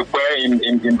know in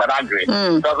Badagry,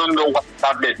 doesn't know what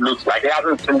tablet looks like. He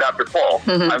hasn't seen that before.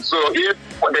 And so if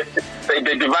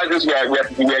the devices we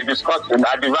are discussing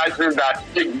are devices that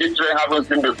children haven't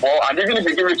seen before, and even if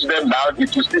you give it to them now,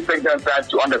 it will still take them time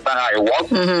to understand how it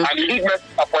works. And you need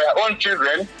for your own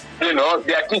children,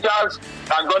 their teachers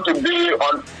are going to be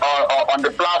on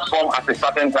the platform at a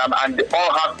certain time, and they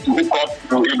all have to hook up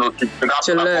to that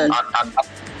platform.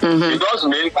 It does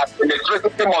mean that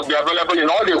electricity must be available in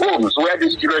all the homes where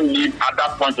these children live at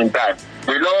that point in time.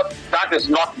 That is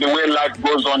not the way life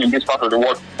goes on in this part of the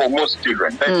world for most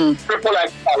children. People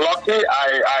like you are lucky.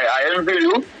 I envy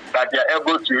you that you are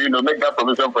able to make that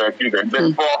provision for your children.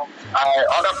 But for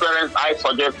other parents, I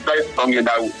suggest very strongly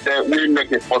that we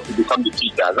make a effort to become the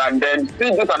teachers, and then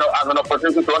see this as an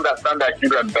opportunity to understand their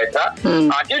children better.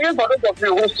 And even for those of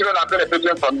you whose children are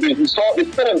benefiting from this, it's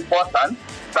still important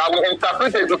that we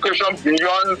interpret education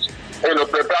beyond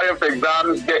preparing for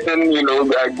exams, getting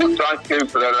good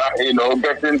transcripts,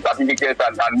 getting certificates,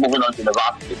 and moving on to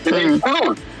university. It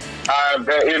includes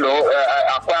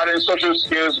acquiring social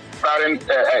skills, acquiring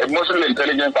emotional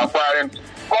intelligence, acquiring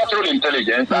cultural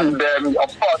intelligence, and then,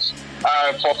 of course,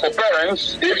 for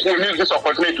parents, if we lose this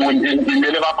opportunity, we may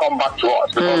never come back to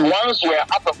us. Because once we're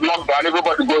out of lockdown,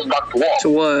 everybody goes back to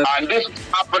work. And this is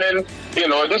happening,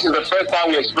 this is the first time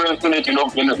we're experiencing it, in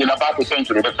about a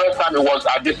century. The first time it was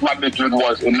at this magnitude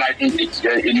was in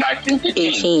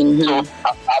 1918. So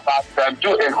about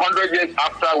 100 years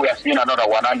after, we are seeing another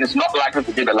one, and it's not likely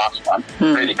to be the last one.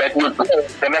 Really. But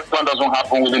the next one doesn't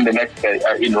happen within the next,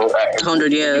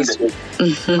 100 years.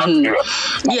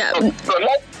 Yeah. So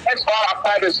let's all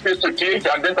apply the skills to teach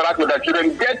and interact with the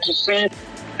children, get to see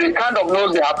the kind of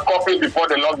notes they have copied before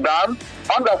the lockdown,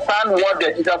 understand what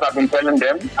their teachers have been telling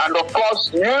them, and of course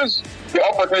use the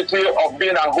opportunity of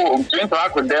being at home to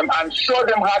interact with them and show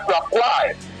them how to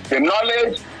apply the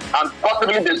knowledge and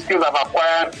possibly the skills I've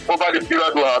acquired over the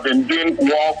period we have been doing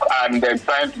work and then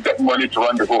trying to get money to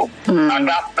run the home. And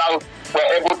that's how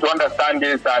we're able to understand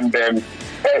this and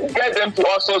get them to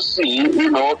also see,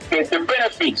 the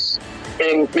benefits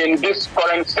in this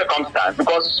current circumstance,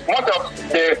 because much of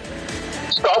the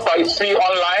stuff I see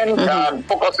online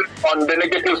focuses on the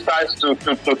negative sides to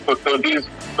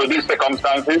these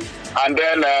circumstances. And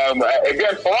then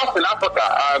again, for us in Africa,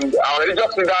 our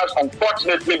religious leaders,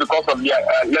 unfortunately, because of their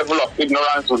level of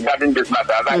ignorance regarding this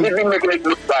matter, are even making it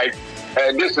look like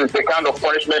this is the kind of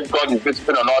punishment God is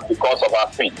visiting on us because of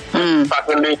our sin.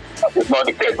 Certainly, that is not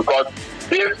the case, because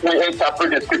if we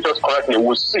interpret the scriptures correctly,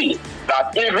 we'll see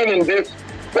that even in this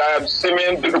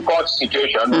seeming difficult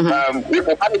situation, if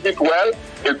we manage it well,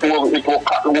 it will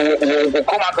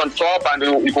come out on top, and it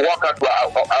will work out to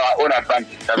our own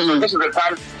advantage. So this is the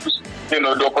time,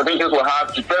 the opportunities we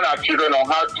have to train our children on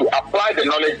how to apply the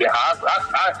knowledge they have.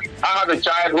 I have a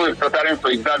child who is preparing for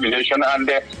examination,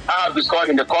 and I have discovered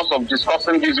in the course of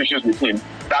discussing these issues with him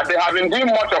that they have been doing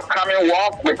much of cramming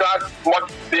work without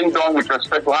much being done with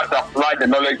respect to how to apply the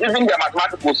knowledge. Even their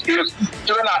mathematical skills,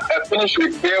 children are finished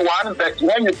with day one, but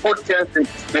when you put things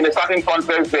in a certain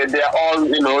context, they are all,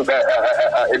 they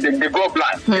go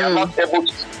blind. They are not able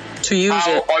to use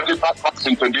how algebra comes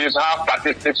into this, how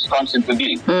statistics comes into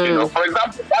this. For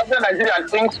example, as Nigeria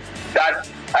thinks that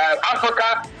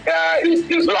Africa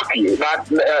is lucky that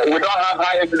we don't have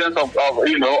high incidence of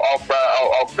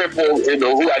people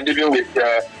who are living with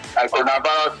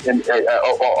coronavirus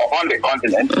on the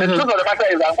continent. The truth of the matter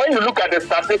is that when you look at the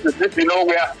statistics, you know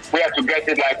where to get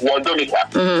it, like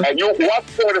worldometer. And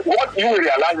what you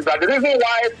realize is that the reason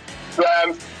why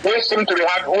we seem to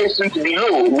be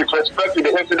low with respect to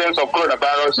the incidence of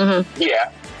coronavirus here,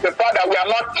 the fact that we are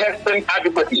not testing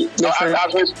adequately.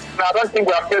 I don't think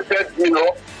we have tested,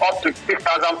 up to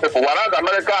 6,000 people, whereas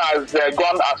America has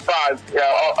gone as far as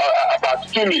about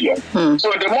 2 million.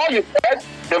 So the more you test,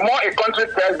 the more a country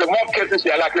tests, the more cases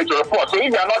you are likely to report. So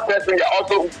if you are not testing, you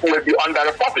also will be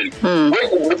underreporting.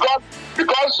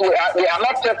 Because we are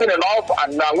not testing enough,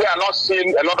 and we are not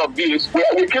seeing a lot of these,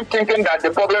 we keep thinking that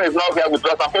the problem is not there with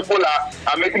us, and people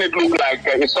are making it look like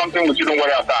it's something we shouldn't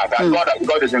worry about. And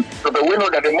God is in. So we know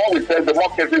that the more we test, the more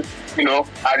cases,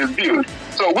 are revealed.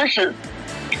 So we should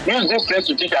use these things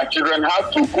to teach our children how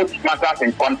to put matters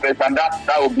in context, and that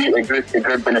will be a great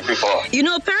benefit for us. You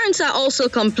know, parents are also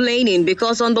complaining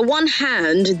because on the one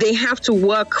hand, they have to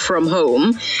work from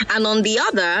home, and on the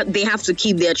other, they have to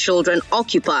keep their children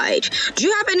occupied. Do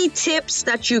you have any tips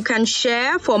that you can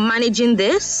share for managing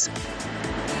this?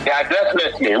 Yeah,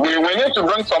 definitely. We need to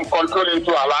bring some control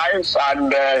into our lives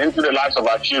and into the lives of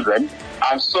our children.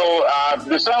 And so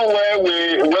the same way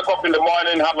we wake up in the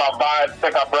morning, have our bath,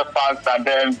 take our breakfast, and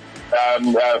then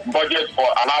budget for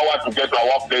an hour to get to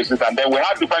our workplaces, and then we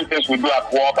have different things we do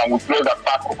at work, and we close at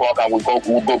 5 o'clock and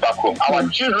we'll go back home. Our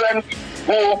children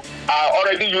who are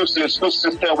already used to a school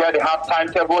system where they have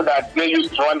timetable that they use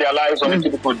to run their lives on a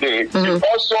typical day, they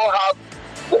also have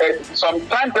some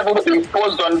timetable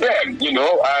imposed on them,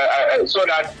 so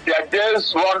that their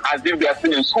days run as if they are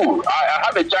still in school. I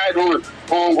have a child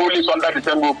who lives under the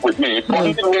same roof with me.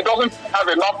 He doesn't have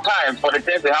enough time for the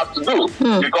things they have to do,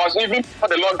 because even before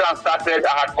the lockdown started,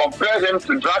 I had compelled him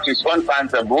to draft his own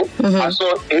timetable, and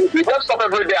so he just stopped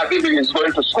every day as if he is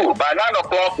going to school. By 9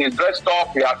 o'clock, he's dressed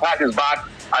up, he has had his bath,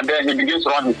 and then he begins to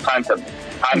run his timetable.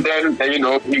 And then, he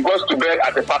goes to bed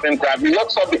at a certain time. He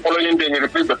wakes up the following day, he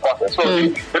repeats the process. So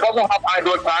he doesn't have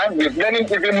idle time. He's learning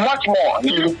even much more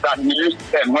than he used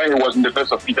to when he was in the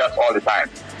face of teachers all the time.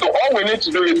 So all we need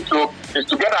to do is to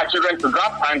get our children to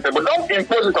draft timetable. Don't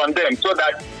impose it on them so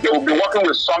that they will be working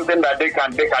with something that they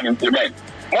can implement.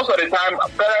 Most of the time,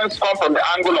 parents come from the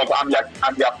angle of I'm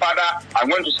your father, I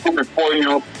went to school before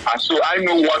you, and so I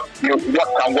know what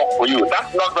can work for you.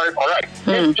 That's not very correct.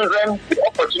 Give children the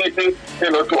opportunity,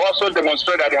 to also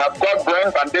demonstrate that they have got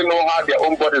brains and they know how their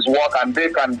own bodies work, and they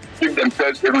can give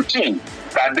themselves a routine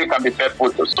that they can be faithful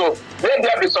to. So let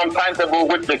there be some timetable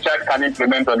which the child can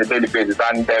implement on a daily basis,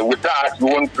 and with that,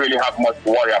 we won't really have much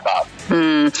to worry about.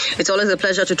 It's always a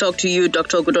pleasure to talk to you,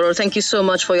 Dr. Ogudoro. Thank you so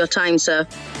much for your time, sir.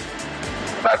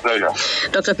 My pleasure.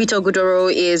 Dr. Peter Ogudoro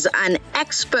is an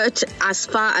expert as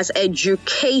far as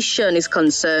education is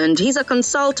concerned. He's a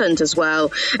consultant as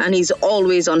well, and he's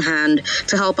always on hand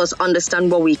to help us understand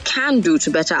what we can do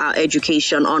to better our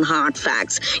education on Hard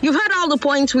Facts. You've heard all the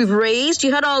points we've raised.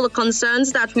 You heard all the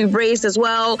concerns that we've raised as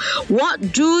well. What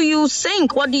do you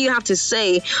think? What do you have to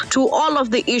say to all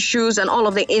of the issues and all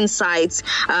of the insights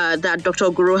that Dr.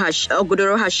 Ogudoro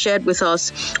has shared with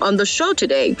us on the show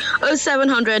today?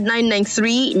 0700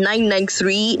 993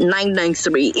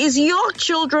 993. Is your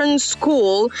children's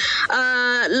school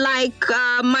like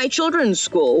my children's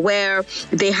school, where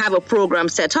they have a program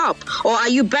set up? Or are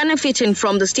you benefiting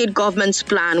from the state government's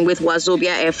plan with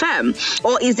Wazobia FM?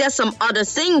 Or is there some other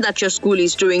thing that your school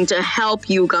is doing to help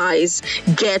you guys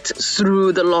get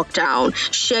through the lockdown?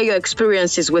 Share your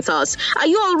experiences with us. Are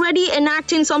you already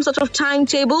enacting some sort of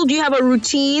timetable? Do you have a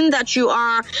routine that you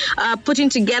are putting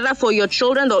together for your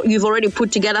children, or you've already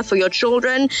put together for your children?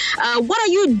 What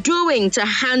are you doing to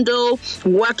handle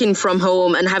working from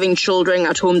home and having children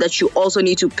at home that you also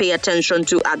need to pay attention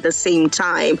to at the same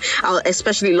time? I'll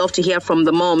especially love to hear from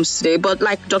the moms today. But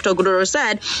like Dr. Ogudoro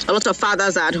said, a lot of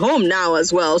fathers are at home now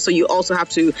as well. So you also have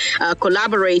to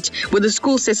collaborate with the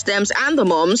school systems and the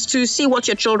moms to see what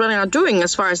your children are doing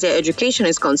as far as their education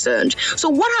is concerned. So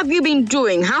what have you been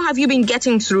doing? How have you been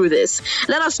getting through this?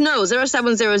 Let us know.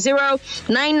 0700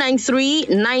 993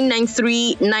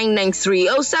 993 993.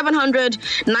 0700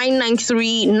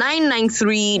 993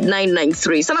 993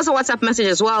 993. Send us a WhatsApp message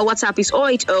as well. WhatsApp is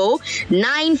 080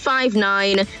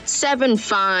 959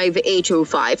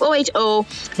 75805. 080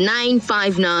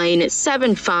 959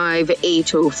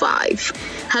 75805.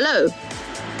 Hello.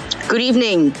 Good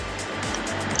evening.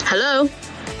 Hello.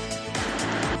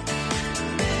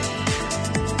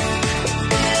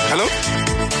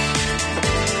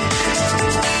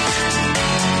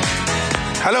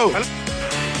 Hello? Hello?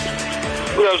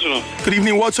 Good afternoon. Good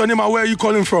evening. What's your name and where are you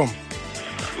calling from?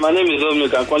 My name is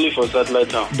Dominic. I'm calling from Satellite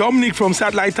Town. Dominic from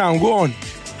Satellite Town. Go on.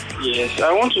 Yes,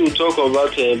 I want to talk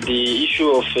about the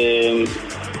issue of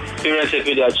parents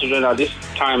helping their children at this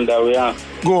time that we are.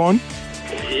 Go on.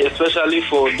 Especially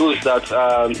for those that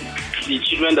the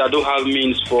children that don't have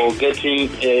means for getting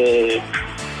the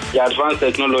advanced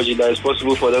technology that is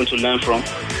possible for them to learn from.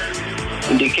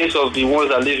 In the case of the ones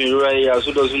that live in rural areas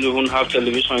who doesn't even have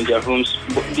television in their homes,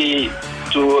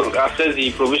 to access the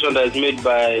provision that is made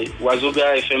by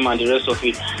Wazobia FM and the rest of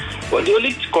it. But the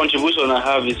only contribution I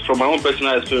have is from my own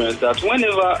personal experience that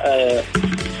whenever,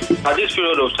 at this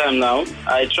period of time now,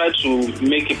 I try to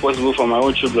make it possible for my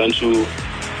own children to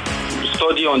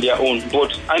study on their own.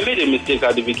 But I made a mistake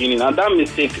at the beginning, and that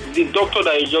mistake, the doctor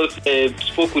that I just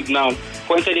spoke with now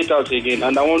pointed it out again,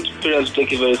 and I want parents to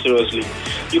take it very seriously.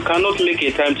 You cannot make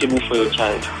a timetable for your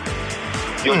child.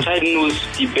 Your child knows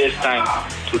the best time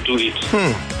to do it.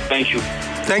 Thank you.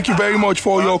 Thank you very much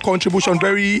for your contribution.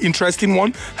 Very interesting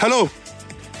one. Hello.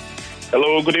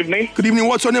 Hello, good evening. Good evening.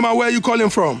 What's your name and where are you calling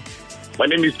from? My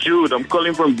name is Jude. I'm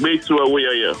calling from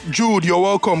Besuawaya. Jude, you're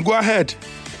welcome. Go ahead.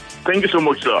 Thank you so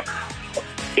much, sir.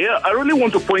 Yeah, I really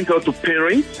want to point out to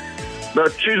parents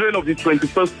that children of the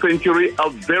 21st century are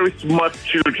very smart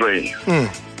children.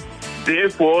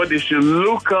 Therefore, they should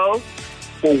look out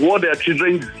for what their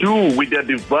children do with their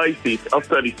devices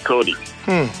after the study.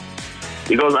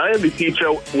 Because I am a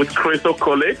teacher with Crystal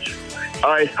College.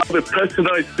 I have a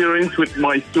personal experience with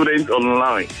my students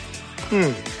online.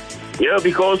 Yeah,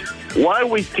 because while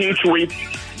we teach with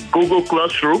Google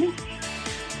Classroom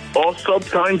or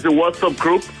sometimes the WhatsApp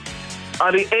group,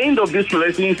 at the end of this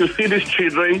lesson, you see these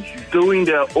children doing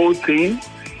their own thing,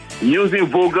 using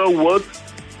vulgar words,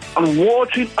 and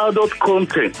watching adult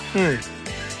content.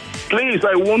 Please,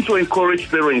 I want to encourage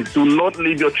parents, do not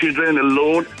leave your children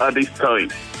alone at this time.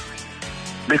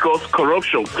 Because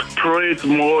corruption spreads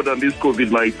more than this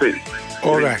COVID-19.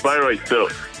 All right. Virus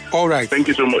itself. All right. Thank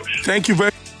you so much. Thank you very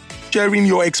much for sharing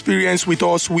your experience with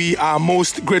us. We are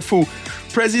most grateful.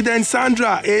 President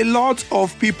Sandra, a lot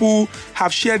of people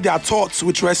have shared their thoughts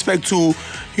with respect to,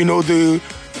 the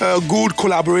good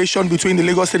collaboration between the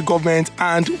Lagos State government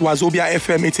and Wazobia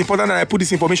FM. It's important that I put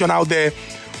this information out there.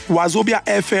 Wazobia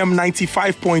FM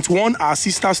 95.1, our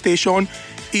sister station,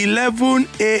 11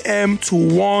 a.m. to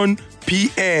 1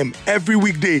 p.m. every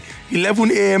weekday.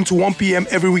 11 a.m. to 1 p.m.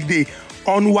 every weekday.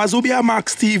 On Wazobia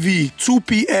Max TV, 2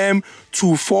 p.m.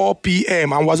 to 4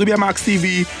 p.m. And Wazobia Max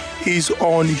TV is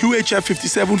on UHF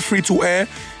 57 free-to-air,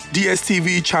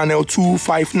 DSTV channel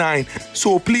 259.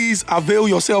 So please avail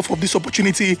yourself of this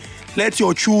opportunity. Let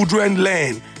your children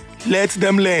learn. Let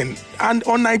them learn. And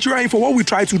on Nigeria Info, what we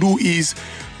try to do is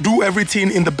do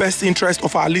everything in the best interest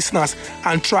of our listeners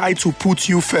and try to put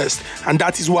you first. And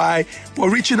that is why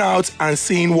we're reaching out and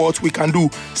seeing what we can do.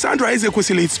 Sandra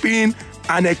Ezekwesili, it's been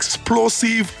an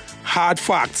explosive hard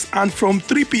facts. And from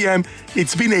 3 p.m.,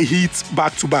 it's been a hit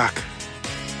back to back.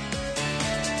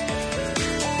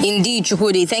 Indeed,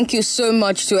 Chukwudi, thank you so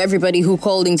much to everybody who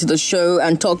called into the show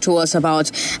and talked to us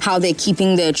about how they're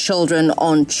keeping their children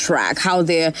on track, how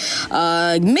they're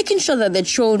making sure that their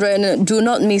children do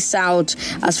not miss out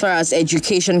as far as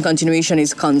education continuation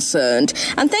is concerned.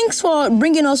 And thanks for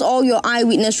bringing us all your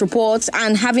eyewitness reports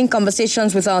and having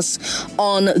conversations with us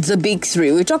on the Big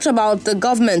Three. We talked about the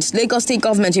government, Lagos State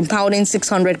government, impounding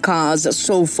 600 cars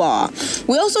so far.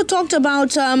 We also talked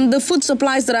about the food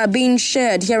supplies that are being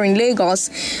shared here in Lagos.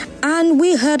 And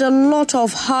we heard a lot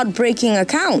of heartbreaking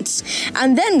accounts.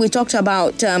 And then we talked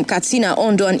about Katsina,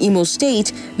 Ondo, and Imo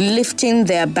State lifting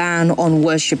their ban on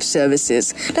worship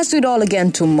services. Let's do it all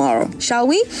again tomorrow, shall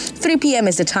we? 3 p.m.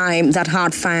 is the time that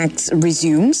Hard Facts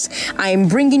resumes. I'm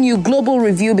bringing you Global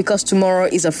Review because tomorrow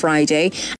is a Friday.